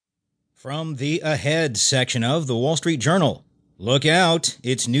From the Ahead section of the Wall Street Journal. Look out,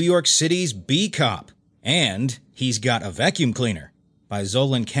 it's New York City's bee cop. And he's got a vacuum cleaner. By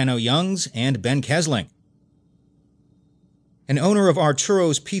Zolan, Kanno-Youngs, and Ben Kesling. An owner of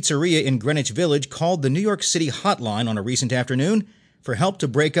Arturo's Pizzeria in Greenwich Village called the New York City hotline on a recent afternoon for help to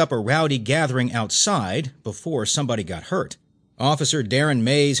break up a rowdy gathering outside before somebody got hurt. Officer Darren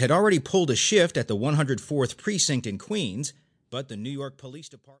Mays had already pulled a shift at the 104th Precinct in Queens, but the New York Police Department